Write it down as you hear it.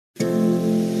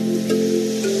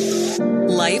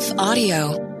Life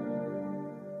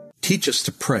Audio. Teach Us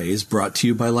to Pray is brought to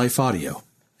you by Life Audio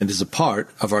and is a part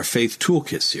of our Faith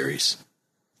Toolkit series.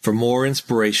 For more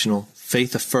inspirational,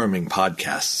 faith-affirming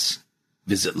podcasts,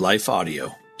 visit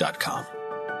lifeaudio.com.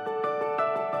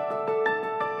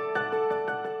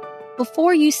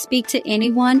 Before you speak to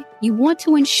anyone, you want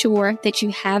to ensure that you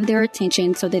have their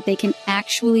attention so that they can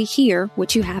actually hear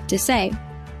what you have to say.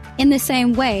 In the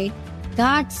same way,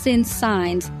 God sends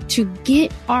signs to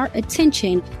get our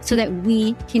attention so that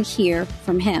we can hear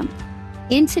from Him.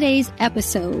 In today's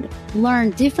episode,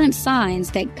 learn different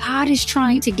signs that God is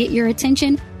trying to get your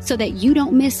attention so that you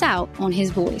don't miss out on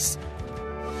His voice.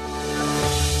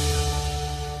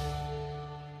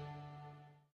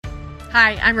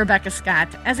 Hi, I'm Rebecca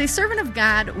Scott. As a servant of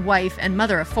God, wife, and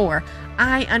mother of four,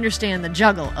 I understand the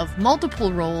juggle of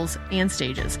multiple roles and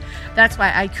stages. That's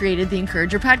why I created the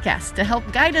Encourager podcast to help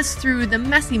guide us through the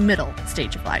messy middle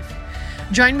stage of life.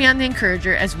 Join me on the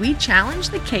Encourager as we challenge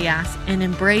the chaos and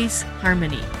embrace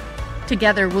harmony.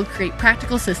 Together, we'll create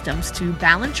practical systems to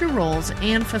balance your roles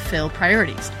and fulfill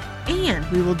priorities. And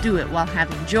we will do it while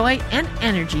having joy and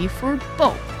energy for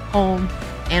both home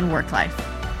and work life.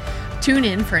 Tune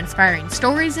in for inspiring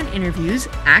stories and interviews,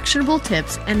 actionable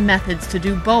tips, and methods to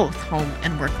do both home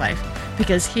and work life.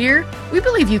 Because here, we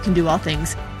believe you can do all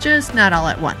things, just not all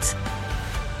at once.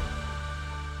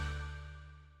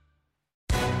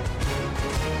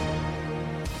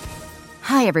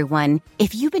 Hi, everyone.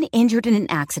 If you've been injured in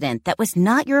an accident that was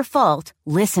not your fault,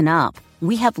 listen up.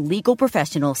 We have legal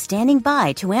professionals standing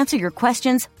by to answer your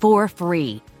questions for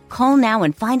free. Call now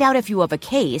and find out if you have a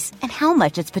case and how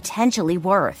much it's potentially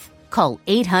worth. Call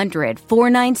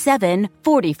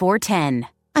 800-497-4410.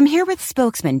 I'm here with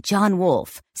spokesman John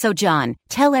Wolf. So, John,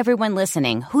 tell everyone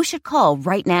listening who should call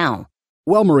right now.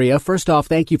 Well, Maria, first off,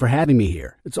 thank you for having me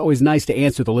here. It's always nice to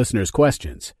answer the listeners'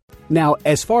 questions. Now,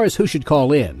 as far as who should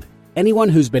call in, anyone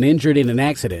who's been injured in an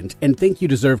accident and think you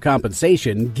deserve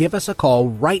compensation, give us a call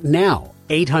right now.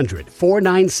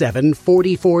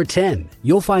 800-497-4410.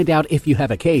 You'll find out if you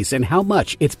have a case and how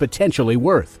much it's potentially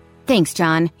worth. Thanks,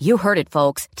 John. You heard it,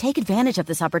 folks. Take advantage of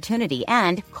this opportunity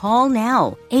and call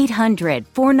now.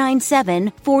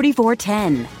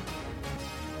 800-497-4410.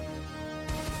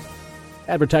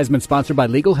 Advertisement sponsored by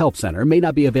Legal Help Center. May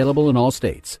not be available in all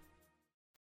states.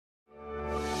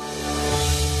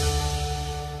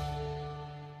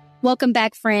 Welcome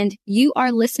back, friend. You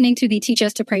are listening to the Teach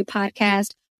Us to Pray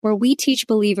podcast, where we teach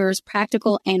believers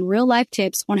practical and real-life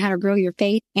tips on how to grow your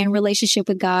faith and relationship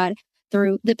with God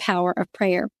through the power of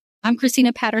prayer. I'm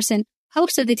Christina Patterson,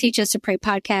 host of the Teach Us to Pray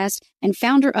podcast and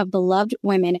founder of Beloved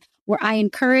Women, where I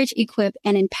encourage, equip,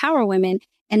 and empower women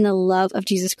in the love of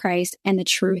Jesus Christ and the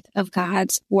truth of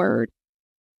God's Word.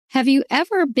 Have you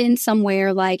ever been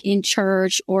somewhere like in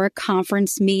church or a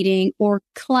conference meeting or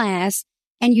class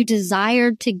and you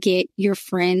desired to get your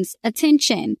friend's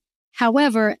attention?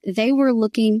 However, they were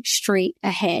looking straight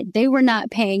ahead. They were not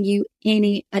paying you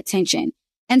any attention.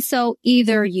 And so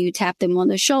either you tapped them on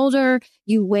the shoulder,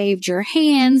 you waved your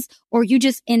hands, or you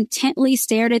just intently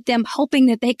stared at them, hoping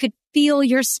that they could feel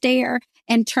your stare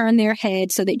and turn their head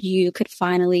so that you could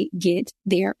finally get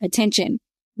their attention.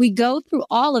 We go through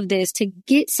all of this to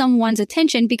get someone's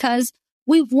attention because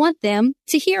we want them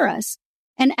to hear us.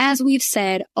 And as we've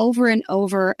said over and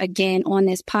over again on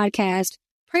this podcast,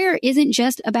 prayer isn't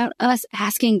just about us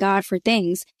asking God for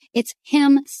things. It's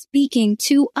Him speaking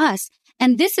to us.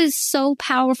 And this is so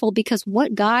powerful because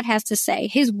what God has to say,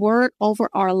 His word over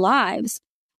our lives,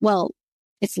 well,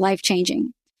 it's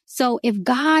life-changing. So if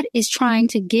God is trying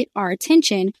to get our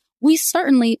attention, we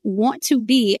certainly want to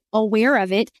be aware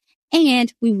of it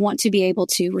and we want to be able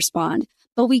to respond.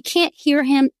 But we can't hear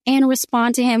Him and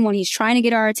respond to Him when He's trying to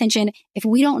get our attention if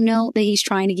we don't know that He's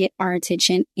trying to get our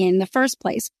attention in the first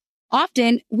place.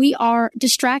 Often we are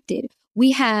distracted.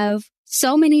 We have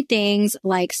so many things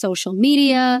like social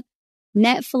media,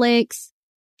 Netflix,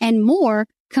 and more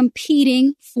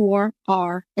competing for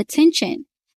our attention.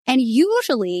 And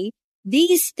usually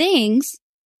these things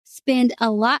spend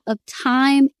a lot of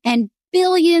time and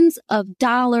billions of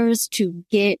dollars to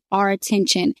get our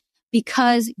attention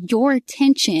because your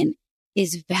attention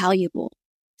is valuable.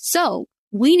 So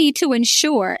we need to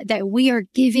ensure that we are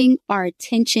giving our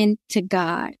attention to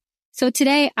God. So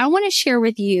today I want to share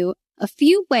with you a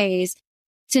few ways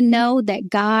to know that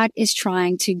God is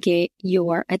trying to get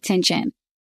your attention.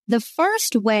 The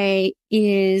first way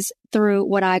is through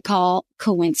what I call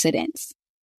coincidence.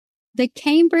 The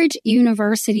Cambridge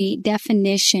University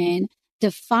definition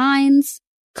defines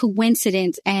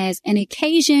coincidence as an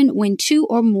occasion when two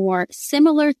or more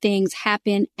similar things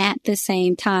happen at the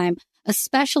same time,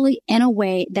 especially in a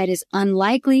way that is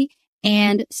unlikely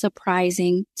and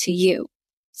surprising to you.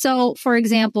 So, for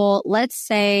example, let's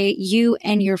say you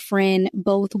and your friend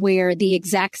both wear the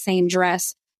exact same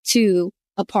dress to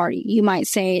a party. You might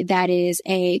say that is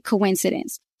a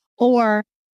coincidence. Or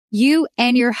you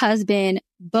and your husband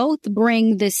both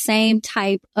bring the same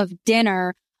type of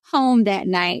dinner home that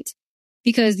night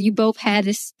because you both had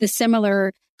the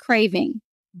similar craving.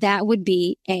 That would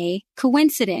be a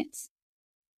coincidence.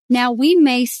 Now, we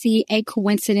may see a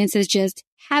coincidence as just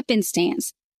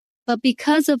happenstance, but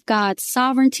because of God's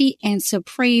sovereignty and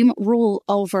supreme rule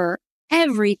over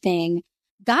everything,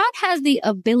 God has the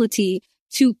ability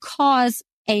to cause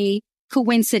a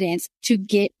coincidence to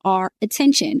get our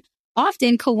attention.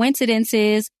 Often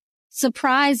coincidences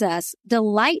surprise us,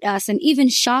 delight us, and even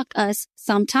shock us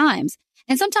sometimes.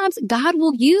 And sometimes God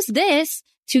will use this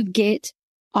to get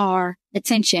our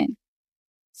attention.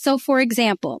 So, for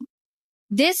example,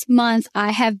 this month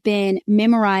I have been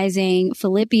memorizing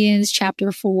Philippians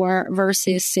chapter 4,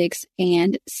 verses 6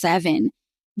 and 7,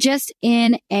 just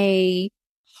in a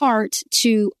heart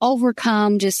to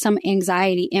overcome just some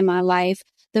anxiety in my life.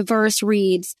 The verse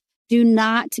reads, "Do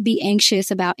not be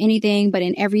anxious about anything, but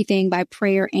in everything by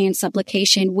prayer and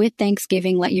supplication with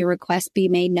thanksgiving, let your requests be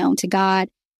made known to God.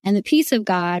 And the peace of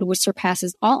God, which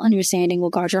surpasses all understanding, will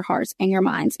guard your hearts and your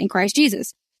minds in Christ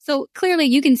Jesus." So clearly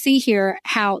you can see here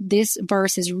how this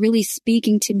verse is really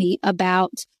speaking to me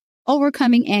about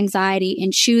overcoming anxiety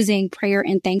and choosing prayer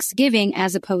and thanksgiving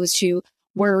as opposed to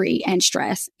worry and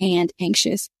stress and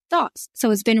anxious thoughts.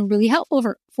 So it's been really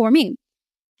helpful for me.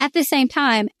 At the same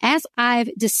time, as I've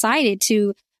decided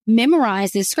to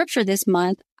memorize this scripture this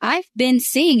month, I've been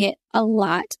seeing it a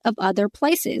lot of other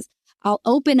places. I'll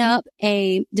open up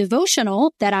a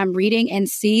devotional that I'm reading and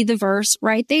see the verse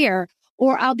right there.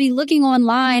 Or I'll be looking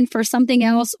online for something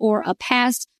else or a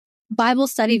past Bible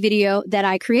study video that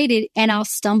I created and I'll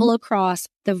stumble across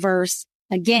the verse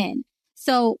again.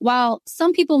 So while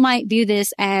some people might view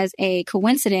this as a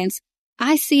coincidence,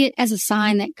 I see it as a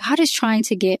sign that God is trying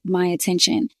to get my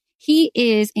attention. He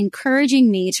is encouraging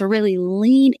me to really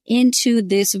lean into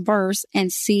this verse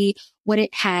and see what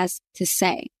it has to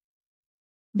say.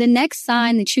 The next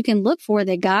sign that you can look for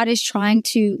that God is trying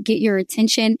to get your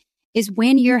attention is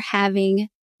when you're having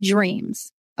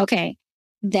dreams. Okay,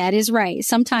 that is right.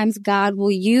 Sometimes God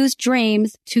will use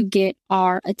dreams to get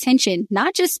our attention,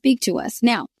 not just speak to us.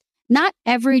 Now, not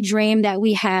every dream that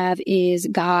we have is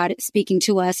God speaking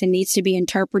to us and needs to be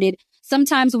interpreted.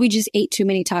 Sometimes we just ate too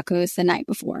many tacos the night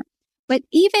before. But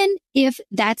even if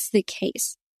that's the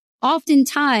case,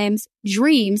 oftentimes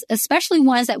dreams, especially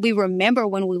ones that we remember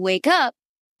when we wake up,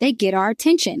 they get our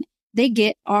attention. They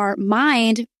get our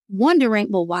mind wondering,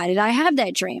 well, why did I have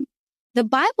that dream? The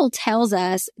Bible tells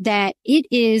us that it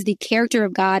is the character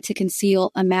of God to conceal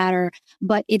a matter,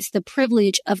 but it's the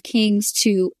privilege of kings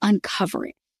to uncover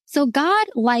it. So God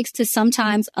likes to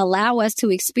sometimes allow us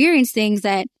to experience things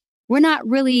that we're not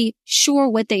really sure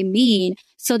what they mean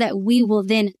so that we will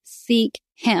then seek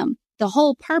Him. The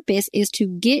whole purpose is to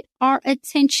get our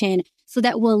attention so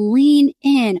that we'll lean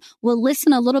in, we'll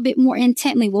listen a little bit more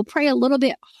intently, we'll pray a little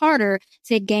bit harder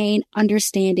to gain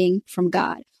understanding from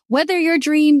God. Whether your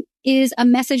dream is a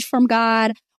message from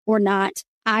God or not,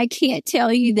 I can't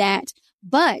tell you that.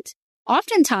 But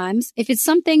oftentimes, if it's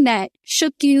something that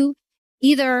shook you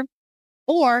either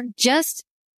or just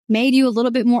made you a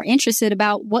little bit more interested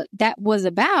about what that was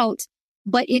about,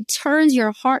 but it turns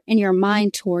your heart and your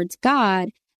mind towards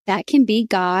God, that can be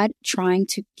God trying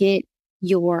to get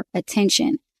your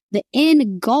attention. The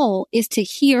end goal is to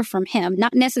hear from Him,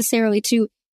 not necessarily to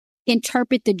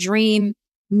interpret the dream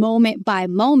moment by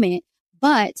moment,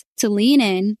 but to lean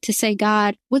in to say,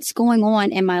 God, what's going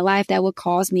on in my life that would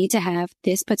cause me to have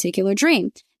this particular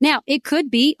dream? Now, it could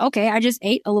be, okay, I just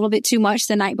ate a little bit too much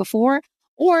the night before.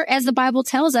 Or as the Bible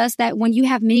tells us that when you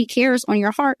have many cares on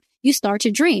your heart, you start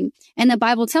to dream. And the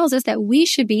Bible tells us that we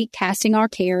should be casting our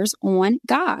cares on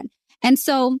God. And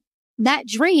so that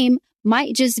dream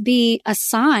might just be a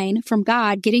sign from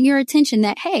God getting your attention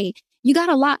that, hey, you got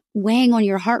a lot weighing on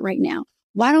your heart right now.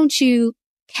 Why don't you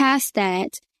cast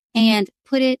that and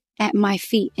put it at my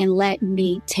feet and let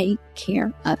me take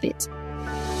care of it?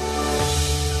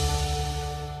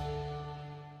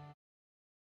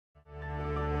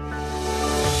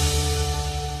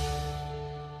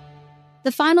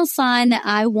 The final sign that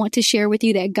I want to share with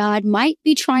you that God might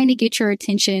be trying to get your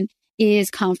attention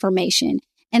is confirmation.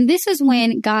 And this is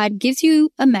when God gives you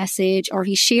a message or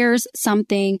He shares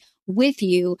something with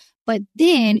you, but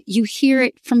then you hear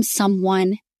it from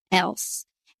someone else.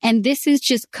 And this is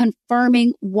just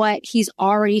confirming what He's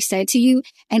already said to you.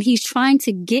 And He's trying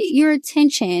to get your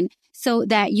attention so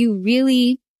that you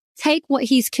really take what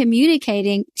he's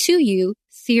communicating to you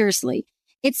seriously.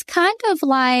 It's kind of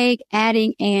like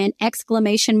adding an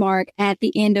exclamation mark at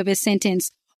the end of a sentence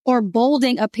or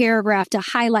bolding a paragraph to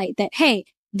highlight that, hey,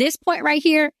 this point right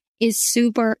here is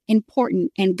super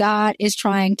important and God is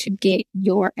trying to get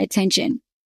your attention.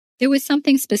 There was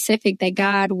something specific that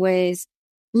God was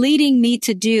leading me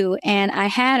to do, and I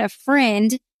had a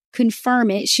friend confirm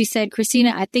it. She said,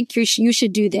 Christina, I think you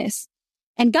should do this.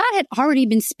 And God had already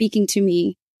been speaking to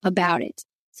me about it.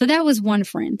 So that was one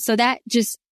friend. So that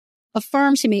just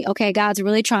affirmed to me, okay, God's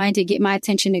really trying to get my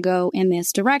attention to go in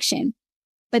this direction.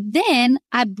 But then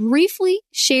I briefly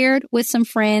shared with some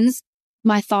friends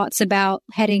my thoughts about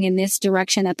heading in this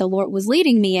direction that the Lord was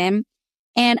leading me in.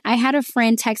 And I had a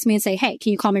friend text me and say, hey,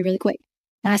 can you call me really quick?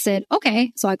 And I said,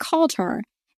 okay. So I called her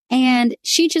and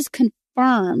she just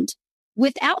confirmed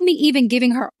without me even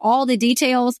giving her all the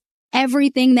details,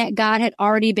 everything that God had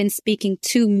already been speaking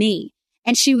to me.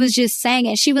 And she was just saying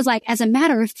it. She was like, as a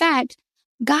matter of fact,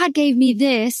 God gave me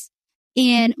this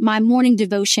in my morning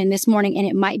devotion this morning, and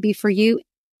it might be for you.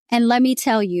 And let me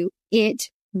tell you, it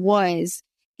was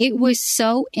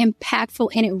so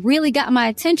impactful, and it really got my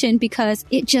attention because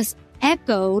it just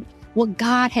echoed what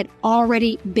God had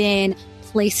already been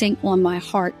placing on my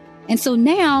heart. And so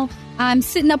now I'm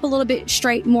sitting up a little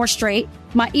bit more straight.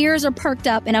 My ears are perked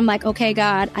up and I'm like, okay,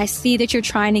 God, I see that you're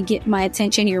trying to get my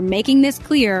attention. You're making this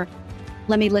clear.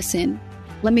 Let me listen.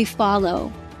 Let me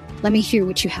follow. Let me hear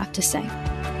what you have to say.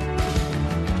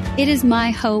 It is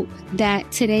my hope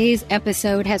that today's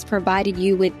episode has provided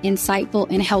you with insightful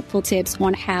and helpful tips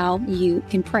on how you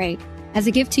can pray. As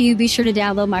a gift to you, be sure to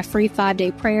download my free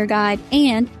 5-day prayer guide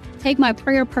and take my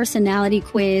prayer personality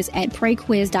quiz at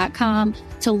prayquiz.com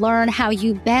to learn how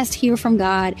you best hear from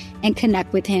God and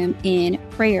connect with Him in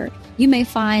prayer. You may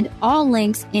find all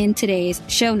links in today's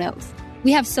show notes.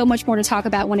 We have so much more to talk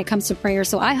about when it comes to prayer,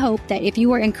 so I hope that if you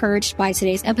were encouraged by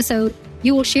today's episode,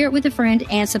 you will share it with a friend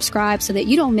and subscribe so that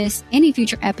you don't miss any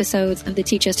future episodes of the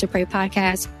Teach Us to Pray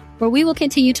podcast, where we will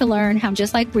continue to learn how,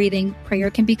 just like breathing, prayer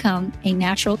can become a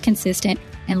natural, consistent,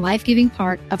 and life-giving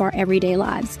part of our everyday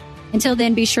lives. Until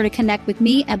then, be sure to connect with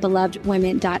me at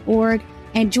belovedwomen.org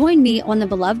and join me on the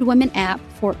Beloved Women app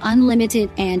for unlimited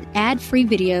and ad-free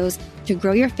videos to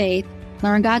grow your faith,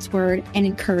 learn God's Word, and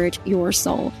encourage your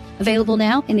soul. Available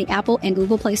now in the Apple and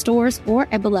Google Play stores or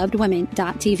at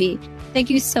belovedwomen.tv. Thank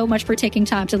you so much for taking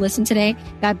time to listen today.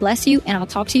 God bless you, and I'll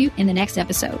talk to you in the next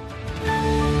episode.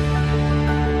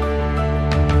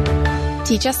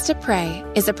 Teach Us to Pray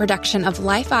is a production of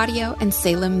Life Audio and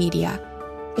Salem Media.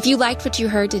 If you liked what you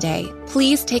heard today,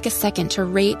 please take a second to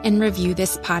rate and review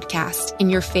this podcast in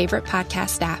your favorite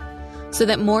podcast app so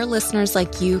that more listeners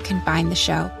like you can find the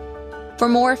show. For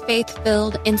more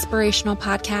faith-filled, inspirational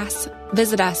podcasts,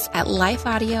 visit us at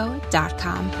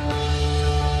lifeaudio.com.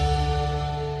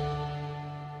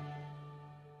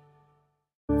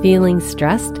 Feeling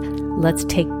stressed? Let's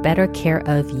take better care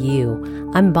of you.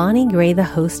 I'm Bonnie Gray, the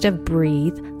host of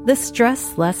Breathe, the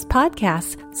Stress Less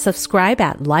podcast. Subscribe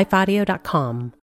at lifeaudio.com.